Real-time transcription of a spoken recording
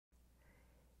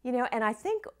You know, and I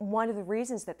think one of the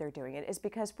reasons that they're doing it is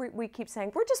because we keep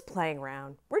saying, we're just playing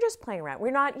around. We're just playing around. We're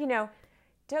not, you know,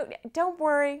 don't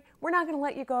worry. We're not going to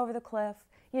let you go over the cliff.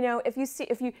 You know,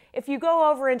 if you go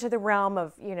over into the realm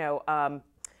of, you know,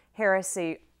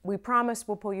 heresy, we promise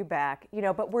we'll pull you back. You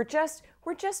know, but we're just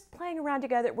playing around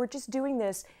together. We're just doing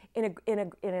this in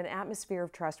an atmosphere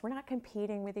of trust. We're not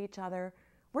competing with each other.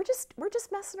 We're just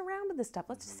messing around with this stuff.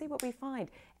 Let's just see what we find.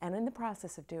 And in the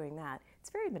process of doing that, it's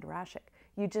very midrashic.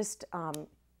 You just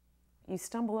you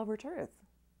stumble over truth,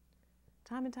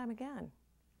 time and time again.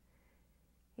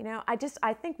 You know,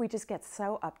 I think we just get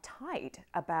so uptight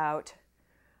about,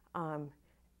 and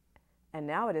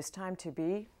now it is time to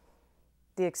be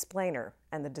the explainer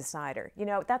and the decider. You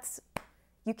know,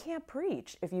 you can't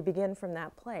preach if you begin from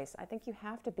that place. I think you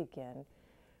have to begin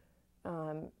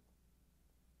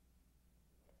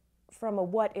from a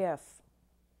what if.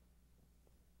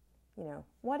 You know,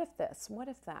 what if this? What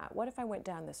if that? What if I went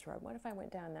down this road? What if I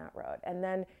went down that road? And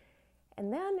then,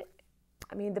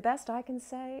 I mean, the best I can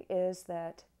say is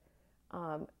that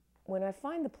when I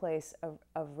find the place of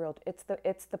real,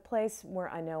 it's the place where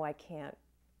I know I can't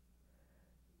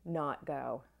not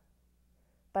go.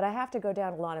 But I have to go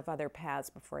down a lot of other paths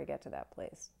before I get to that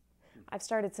place. I've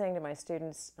started saying to my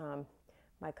students,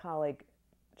 my colleague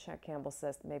Chuck Campbell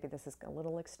says maybe this is a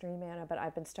little extreme, Anna, but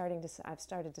I've started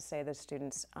to say to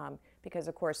students, because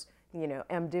of course, you know,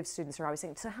 MDiv students are always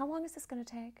saying, so how long is this going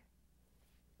to take?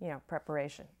 You know,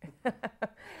 preparation.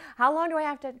 How long do I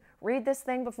have to read this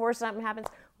thing before something happens?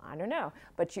 I don't know,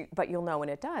 but you'll know when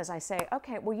it does. I say,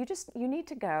 okay, well, you need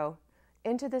to go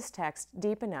into this text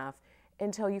deep enough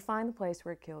until you find the place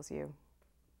where it kills you,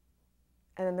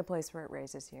 and then the place where it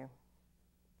raises you.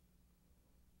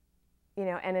 You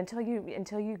know, and until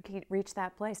you reach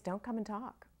that place, don't come and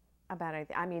talk about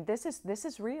anything. I mean, this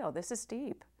is real. This is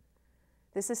deep.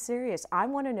 This is serious. I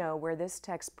want to know where this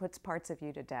text puts parts of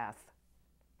you to death,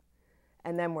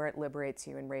 and then where it liberates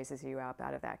you and raises you up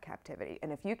out of that captivity.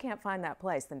 And if you can't find that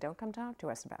place, then don't come talk to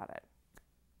us about it.